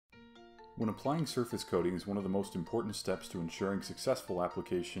When applying surface coatings, one of the most important steps to ensuring successful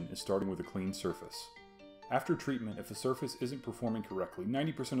application is starting with a clean surface. After treatment, if the surface isn't performing correctly,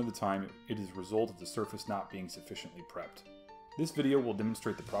 90% of the time it is a result of the surface not being sufficiently prepped. This video will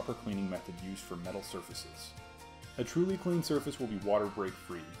demonstrate the proper cleaning method used for metal surfaces. A truly clean surface will be water break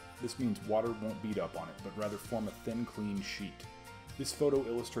free. This means water won't beat up on it, but rather form a thin, clean sheet. This photo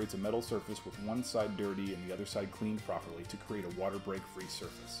illustrates a metal surface with one side dirty and the other side cleaned properly to create a water break free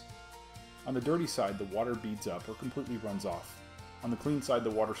surface. On the dirty side, the water beads up or completely runs off. On the clean side,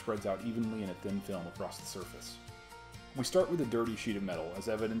 the water spreads out evenly in a thin film across the surface. We start with a dirty sheet of metal, as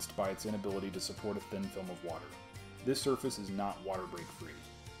evidenced by its inability to support a thin film of water. This surface is not water break free.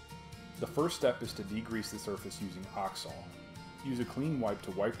 The first step is to degrease the surface using Oxol. Use a clean wipe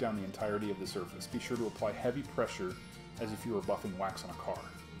to wipe down the entirety of the surface. Be sure to apply heavy pressure as if you were buffing wax on a car.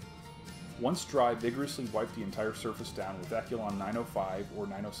 Once dry, vigorously wipe the entire surface down with Acculon 905 or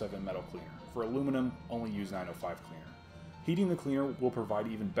 907 metal cleaner. For aluminum, only use 905 cleaner. Heating the cleaner will provide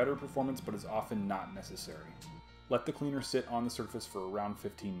even better performance, but is often not necessary. Let the cleaner sit on the surface for around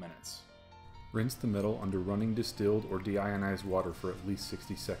 15 minutes. Rinse the metal under running distilled or deionized water for at least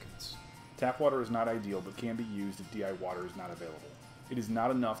 60 seconds. Tap water is not ideal, but can be used if DI water is not available. It is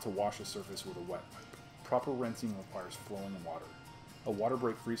not enough to wash a surface with a wet wipe. Proper rinsing requires flowing water. A water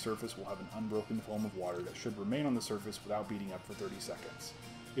break free surface will have an unbroken film of water that should remain on the surface without beating up for 30 seconds.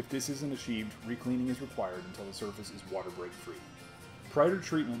 If this isn't achieved, re-cleaning is required until the surface is water break free. Prior to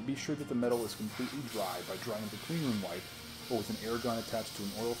treatment, be sure that the metal is completely dry by drying with a clean room wipe or with an air gun attached to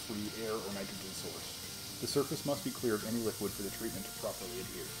an oil-free air or nitrogen source. The surface must be clear of any liquid for the treatment to properly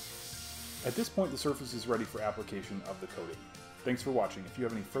adhere. At this point, the surface is ready for application of the coating. Thanks for watching. If you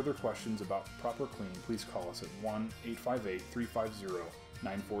have any further questions about proper cleaning, please call us at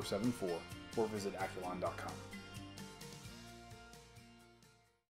 1-858-350-9474 or visit Acculon.com.